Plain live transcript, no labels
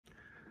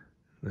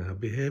Now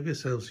behave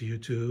yourselves, you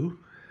two,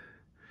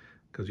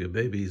 because your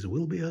babies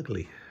will be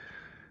ugly.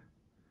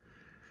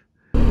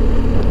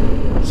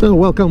 So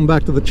welcome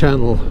back to the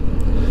channel.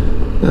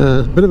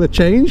 Bit of a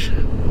change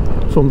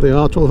from the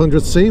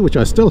R1200C, which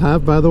I still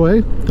have, by the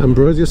way.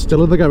 Ambrosia's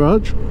still in the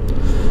garage,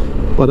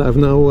 but I've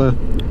now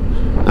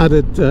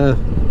added the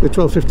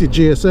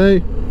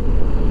R1250GSA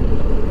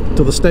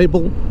to the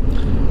stable,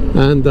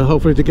 and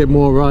hopefully to get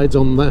more rides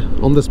on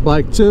this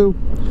bike too.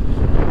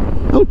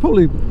 I'll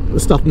probably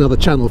start another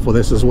channel for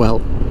this as well,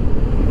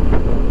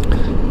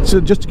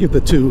 so just to give the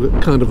two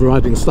kind of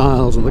riding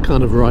styles and the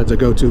kind of rides I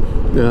go to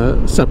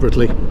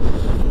separately.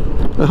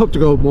 I hope to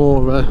go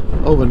more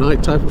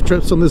overnight type of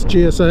trips on this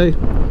GSA,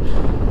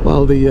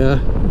 while the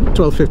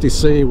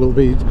 1250C will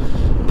be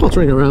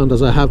pottering around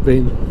as I have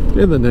been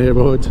in the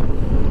neighbourhood,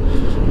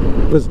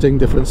 visiting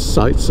different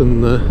sites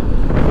and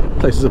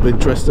places of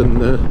interest,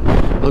 and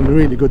on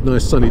really good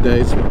nice sunny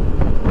days.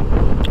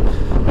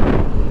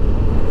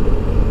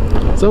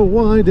 So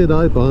why did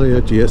I buy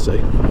a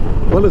GSA?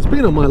 Well, it's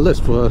been on my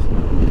list for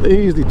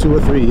easily 2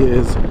 or 3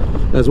 years,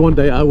 as one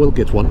day I will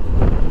get one.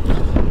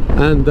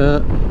 And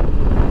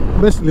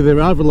basically the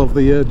arrival of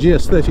the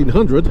GS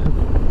 1300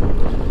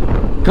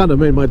 kind of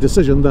made my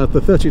decision that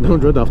the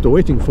 1300, after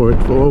waiting for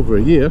it for over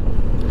a year,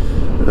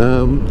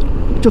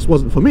 just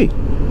wasn't for me.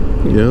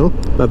 You know,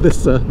 that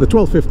this the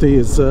 1250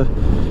 is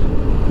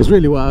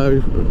really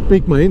what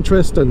piqued my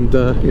interest, and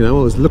you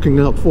know, I was looking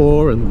out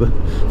for, and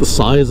the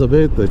size of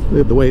it,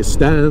 the way it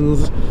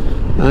stands,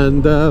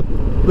 and the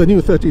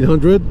new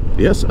 1300,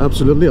 yes,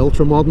 absolutely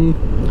ultra modern,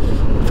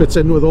 fits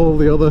in with all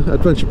the other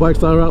adventure bikes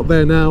that are out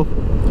there now.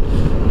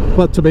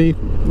 But to me,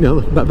 you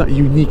know, that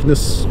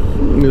uniqueness,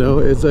 you know,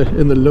 is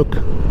in the look,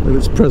 and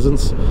its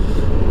presence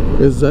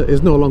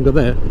is no longer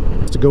there.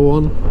 To go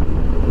on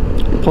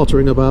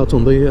pottering about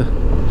on the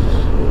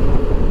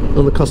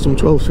custom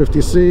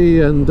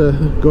 1250C, and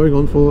going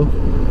on for,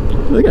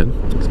 again,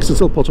 can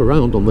still potter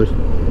around on the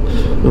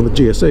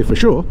GSA for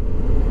sure,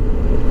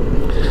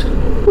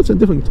 but it's a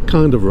different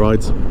kind of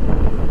rides.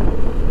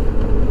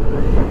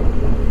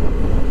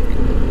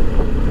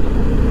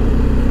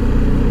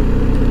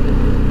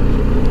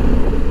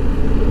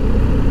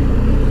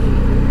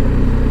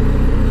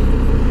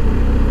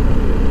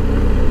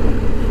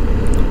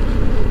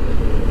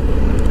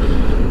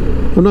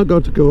 I'm not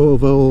going to go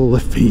over all the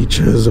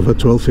features of a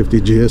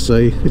 1250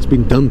 GSA, it's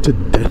been done to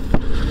death.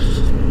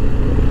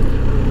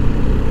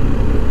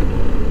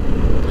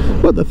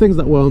 But the things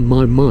that were on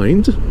my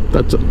mind,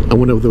 that I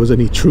wonder if there was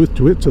any truth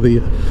to it, to the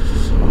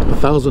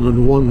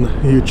 1001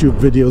 YouTube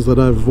videos that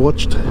I've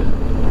watched,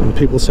 and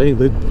people saying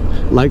the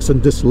likes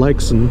and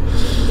dislikes, and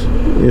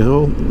you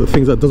know, the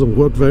things that doesn't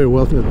work very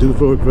well, things that do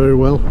work very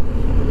well.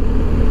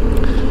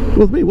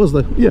 With me was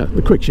the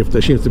quick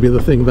shifter seems to be the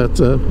thing that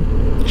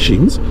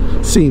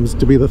seems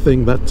to be the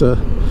thing that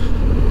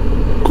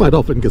quite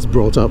often gets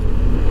brought up.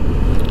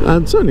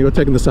 And certainly we're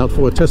taking this out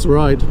for a test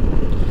ride.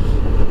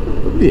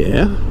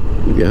 Yeah,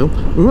 you know,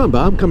 remember,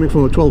 I'm coming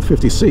from a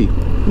 1250C.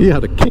 You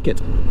had to kick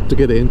it to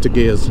get it into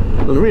gears,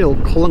 and a real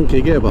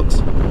clunky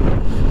gearbox.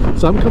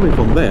 So I'm coming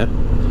from there.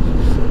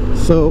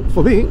 So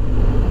for me,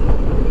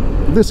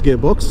 this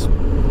gearbox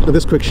and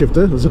this quick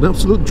shifter is an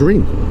absolute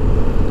dream.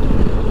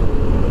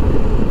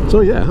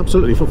 So yeah,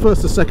 absolutely. From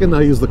first to second,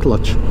 I use the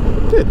clutch.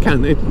 It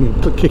can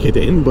kick it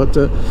in, but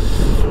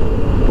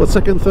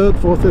second, third,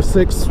 fourth, fifth,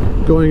 sixth,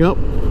 going up,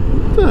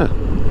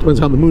 depends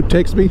how the mood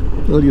takes me.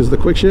 I'll use the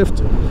quick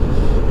shift.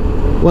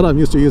 Well, I'm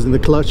used to using the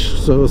clutch,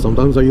 so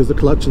sometimes I use the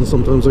clutch and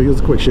sometimes I use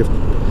the quick shift.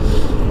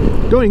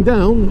 Going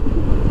down,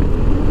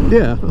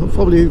 yeah,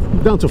 probably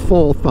down to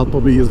fourth, I'll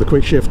probably use the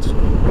quick shift,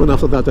 and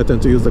after that I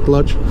tend to use the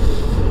clutch.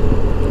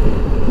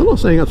 I'm not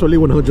saying absolutely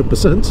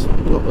 100%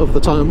 of the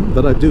time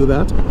that I do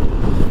that,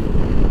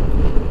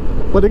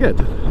 but again,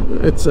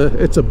 it's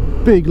a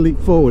big leap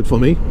forward for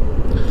me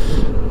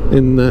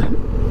in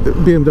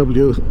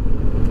BMW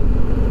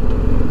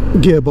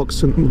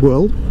gearbox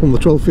world from the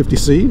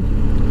 1250C,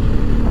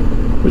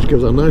 which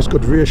gives a nice,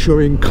 good,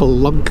 reassuring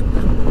clunk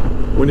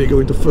when you go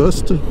into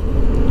first,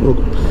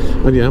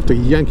 and you have to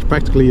yank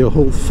practically your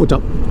whole foot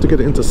up to get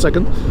it into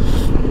second.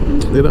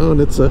 You know, and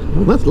it's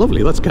that's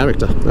lovely. That's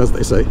character, as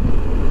they say.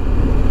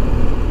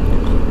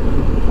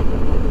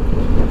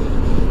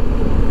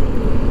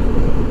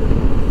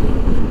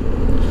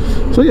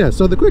 So yeah,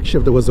 so the quick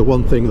shifter was the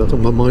one thing that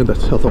on my mind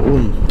that I thought,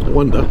 I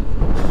wonder.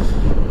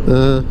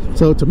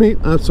 So to me,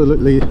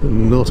 absolutely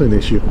not an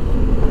issue.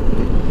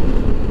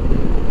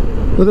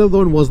 But the other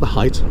one was the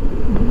height.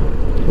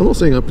 I'm not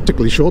saying I'm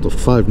particularly short of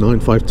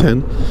 5'9",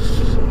 5'10",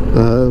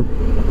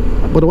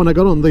 but when I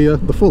got on the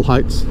full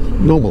height,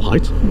 normal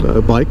height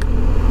bike,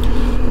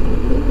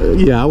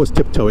 yeah, I was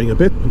tiptoeing a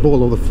bit,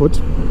 ball of the foot.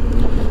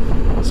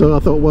 So I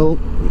thought, well,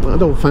 I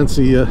don't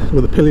fancy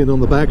with a pillion on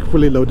the back,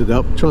 fully loaded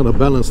up, trying to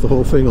balance the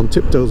whole thing on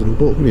tiptoes and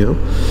ball, you know.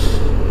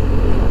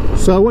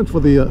 So I went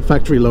for the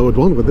factory lowered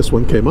one, where this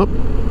one came up,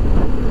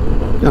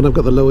 and I've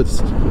got the lower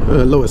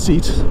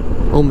seat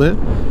on there,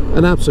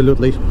 and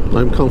absolutely,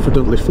 I'm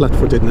confidently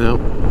flat-footed now.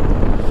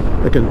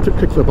 I can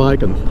pick the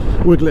bike and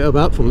wiggle it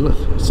about from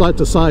side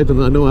to side,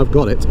 and I know I've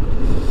got it.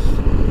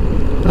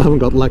 I haven't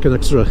got like an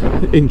extra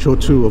inch or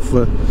two of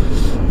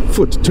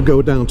foot to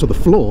go down to the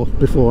floor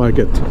before I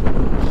get,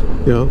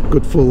 you know,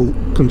 good full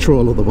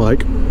control of the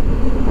bike.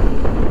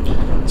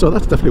 So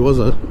that definitely was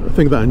a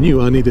thing that I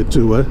knew I needed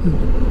to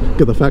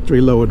get the factory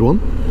lowered one.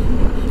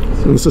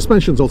 And the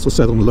suspension's also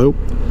set on low,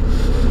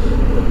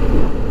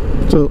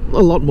 so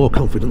a lot more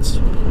confidence,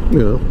 you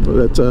know,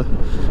 that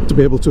to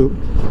be able to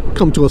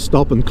come to a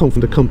stop and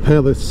confident to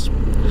compare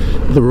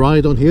the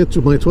ride on here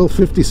to my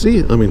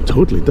 1250C. I mean,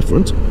 totally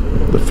different.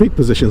 The feet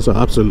positions are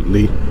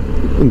absolutely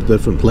in a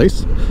different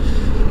place.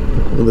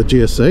 On the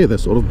GSA, they're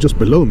sort of just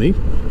below me,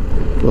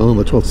 while on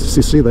the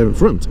 1250C they're in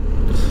front.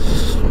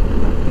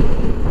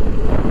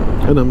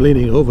 And I'm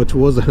leaning over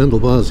towards the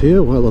handlebars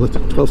here, while on the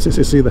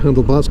 1250C the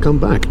handlebars come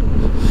back.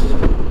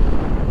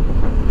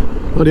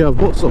 Oh yeah, I've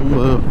bought some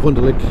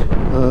Wunderlich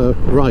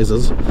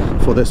risers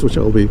for this, which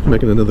I'll be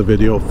making another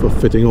video for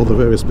fitting all the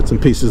various bits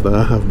and pieces that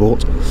I have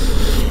bought.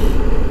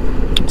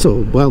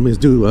 So by all means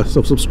do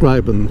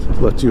subscribe and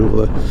let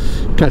you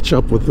catch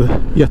up with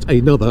yet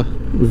another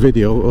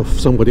video of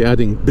somebody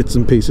adding bits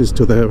and pieces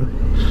to their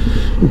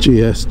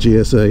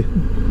GSA.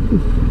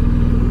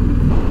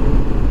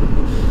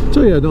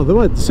 So yeah, no, the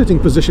right sitting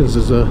positions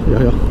is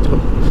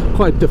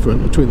quite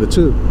different between the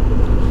two.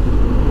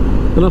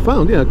 And I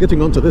found, yeah,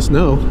 getting onto this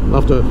now,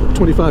 after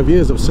 25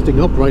 years of sitting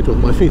upright with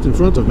my feet in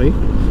front of me,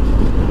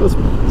 was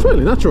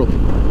fairly natural.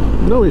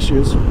 No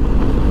issues.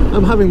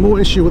 I'm having more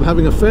issue with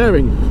having a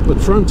fairing at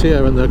front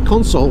here and the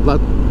console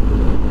that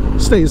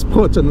stays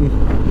put and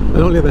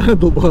only the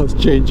handlebars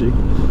changing.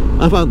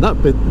 I found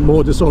that bit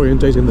more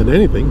disorientating than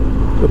anything.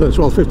 With the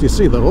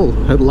 1250C, the whole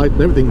headlight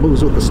and everything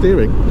moves with the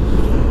steering.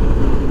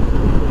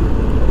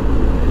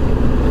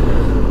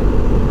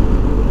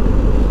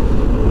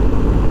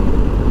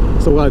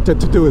 So what I tend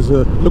to do is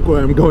look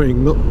where I'm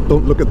going,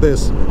 don't look at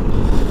this. I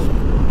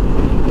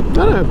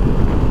don't know,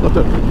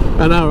 after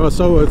an hour or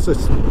so it's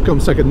become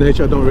second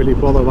nature. I don't really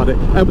bother about it.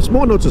 It's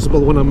more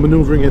noticeable when I'm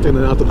maneuvering it in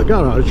and out of the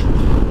garage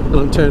and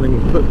I'm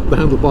turning the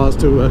handlebars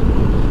to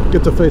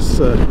get to face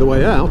the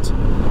way out.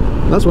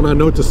 That's when I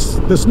notice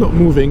this not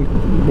moving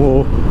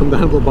more and the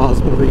handlebars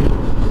moving.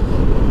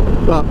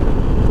 But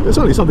it's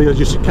only something that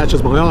just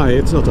catches my eye.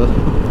 It's not a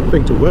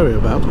thing to worry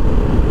about.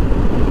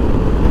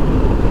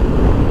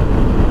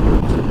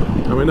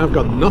 I mean, I've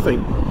got nothing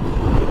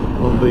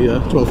on the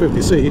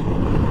 1250C.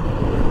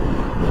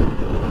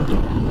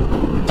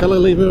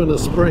 Telelever and a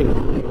spring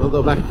on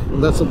the back,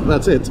 and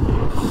that's it.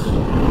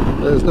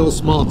 There's no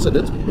smarts in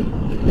it.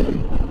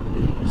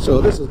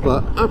 So this is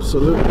the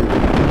absolutely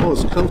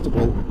most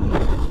comfortable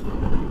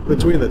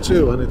between the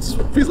two, and it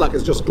feels like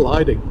it's just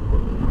gliding.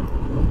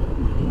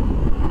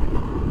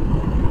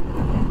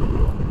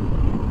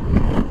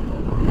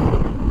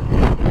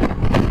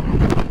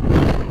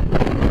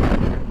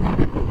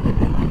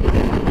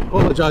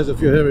 Apologize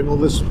if you're hearing all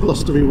this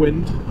blustery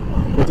wind,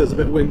 but it's a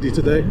bit windy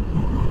today.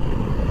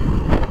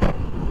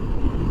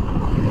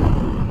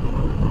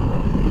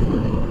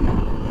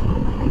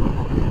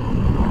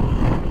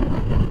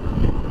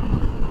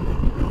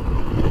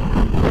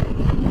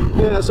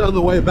 Yeah, so on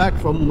the way back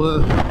from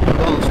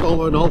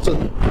Stormo and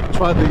Alton,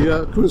 tried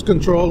the cruise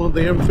control on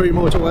the M3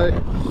 motorway,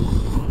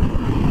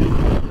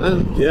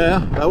 and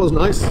yeah, that was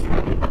nice.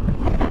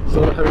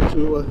 Sort of having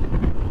to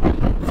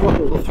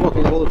throttle the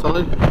throttle all the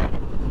time.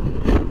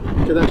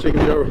 You can actually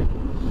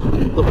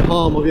give the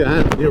palm of your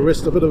hand and your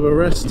wrist a bit of a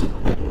rest.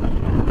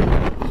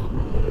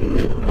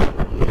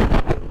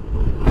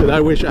 Did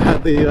I wish I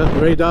had the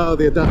radar,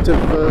 the adaptive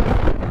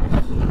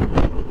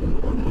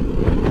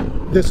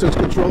distance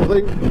control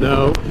thing?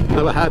 No,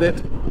 never had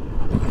it.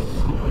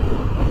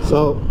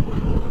 So,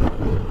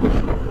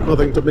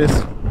 nothing to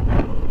miss.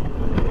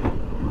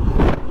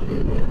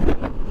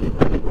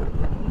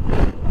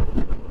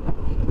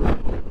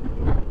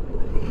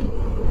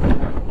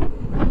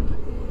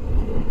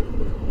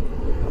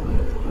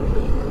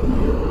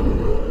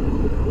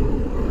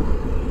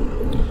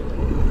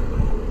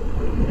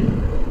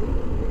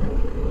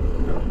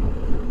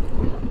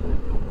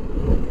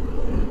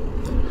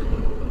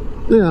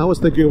 Yeah, I was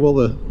thinking of all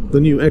the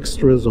new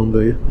extras on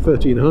the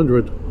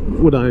 1300.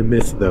 Would I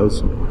miss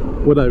those?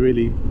 Would I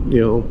really,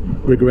 you know,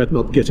 regret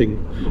not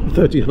getting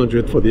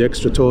 1300 for the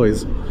extra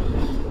toys?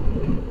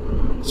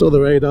 So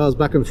the radars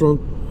back and front,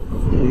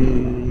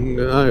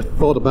 I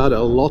thought about it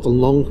a lot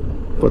and long,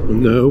 but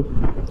no,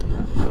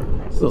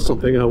 it's not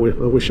something I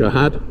wish I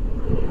had.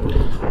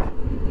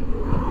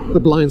 The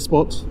blind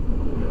spot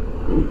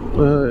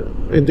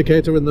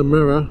indicator in the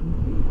mirror,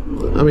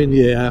 I mean,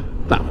 yeah,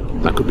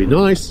 that could be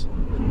nice.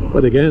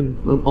 But again,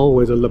 I'm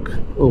always a look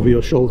over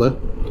your shoulder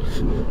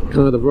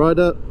kind of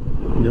rider,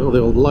 you know, the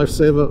old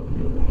lifesaver.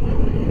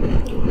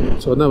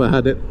 So I never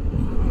had it,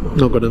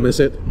 not gonna miss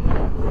it.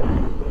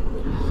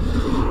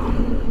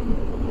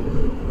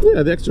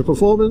 Yeah, the extra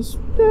performance,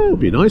 yeah, it would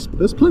be nice, but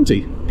there's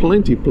plenty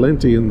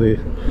in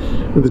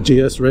the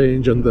GS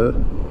range, and the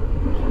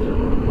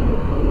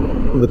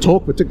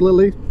torque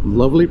particularly,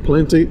 lovely,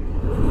 plenty.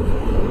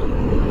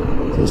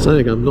 So I'm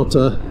saying I'm not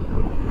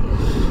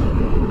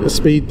a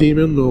speed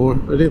demon or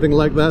anything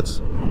like that.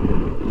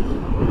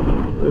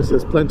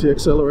 There's plenty of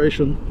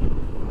acceleration.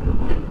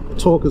 The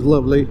torque is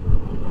lovely.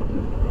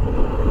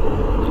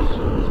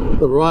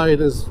 The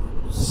ride is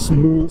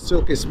smooth,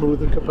 silky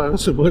smooth in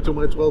comparison to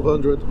my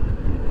 1200.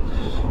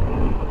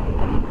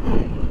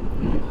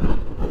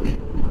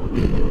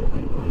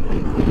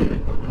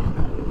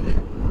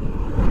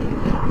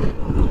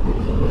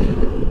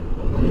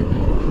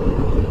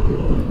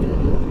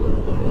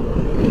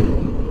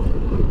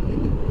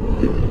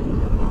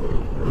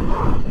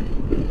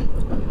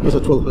 That's a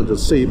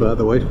 1200C, by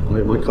the way,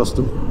 my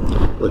custom.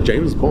 The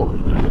James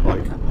Bond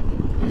bike.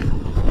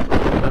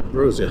 That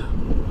throws you.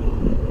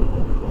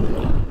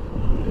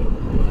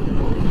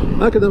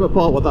 I can never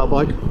part with that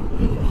bike.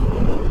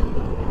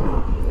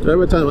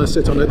 Every time I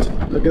sit on it,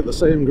 I get the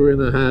same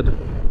grin I had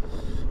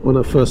when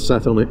I first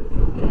sat on it.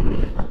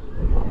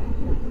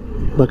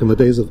 Back in the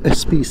days of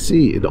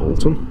SPC in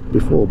Alton,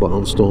 before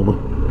Barnstormer.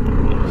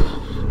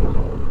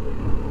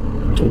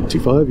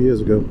 25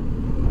 years ago.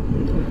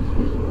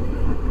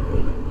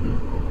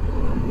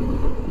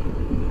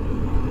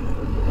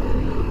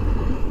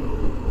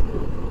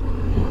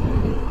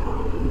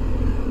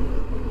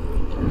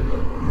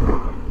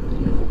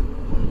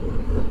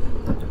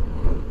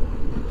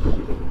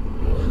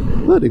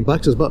 Riding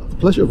bikes is about the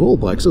pleasure of all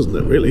bikes, isn't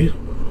it, really?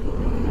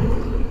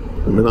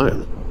 I mean, I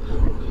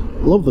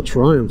love the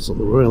Triumphs and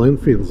the Royal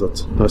Enfields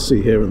that I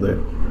see here and there.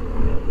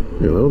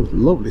 You know,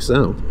 lovely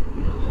sound.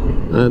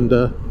 And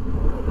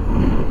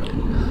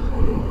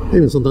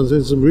even sometimes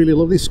there's some really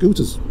lovely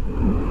scooters.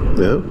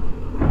 Yeah,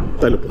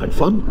 they look like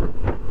fun.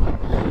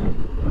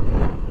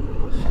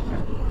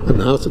 And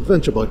now it's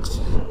adventure bikes.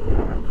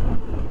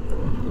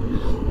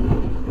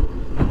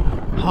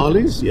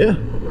 Harleys, yeah,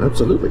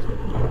 absolutely.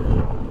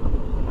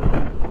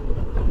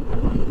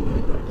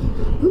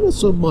 Not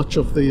so much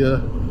of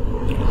the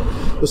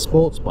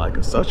sports bike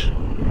as such.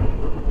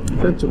 They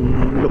tend to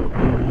look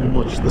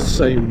much the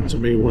same to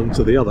me, one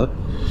to the other.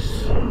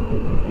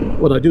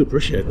 But I do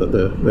appreciate that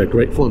they're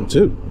great fun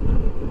too.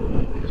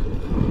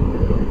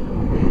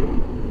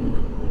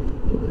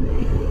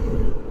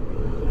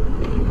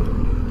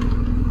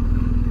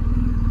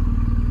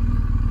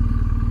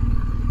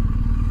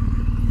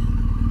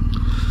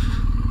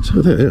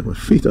 So there, my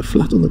feet are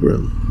flat on the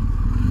ground.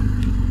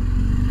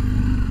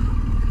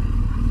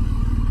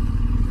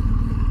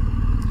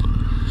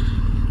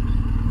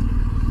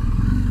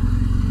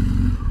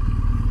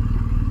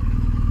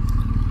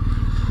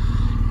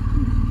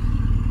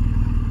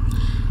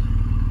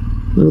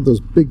 There are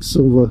those big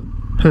silver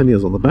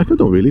panniers on the back. I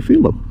don't really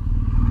feel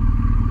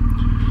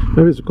them.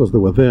 Maybe it's because they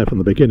were there from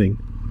the beginning,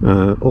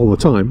 all the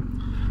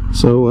time.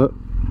 So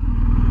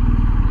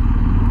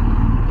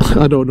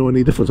I don't know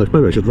any difference.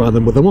 Maybe I should ride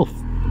them with them off.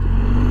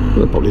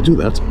 I'll probably do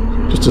that,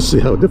 just to see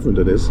how different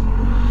it is.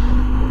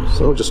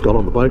 So I've just got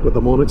on the bike with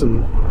them on it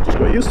and just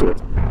got used to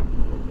it.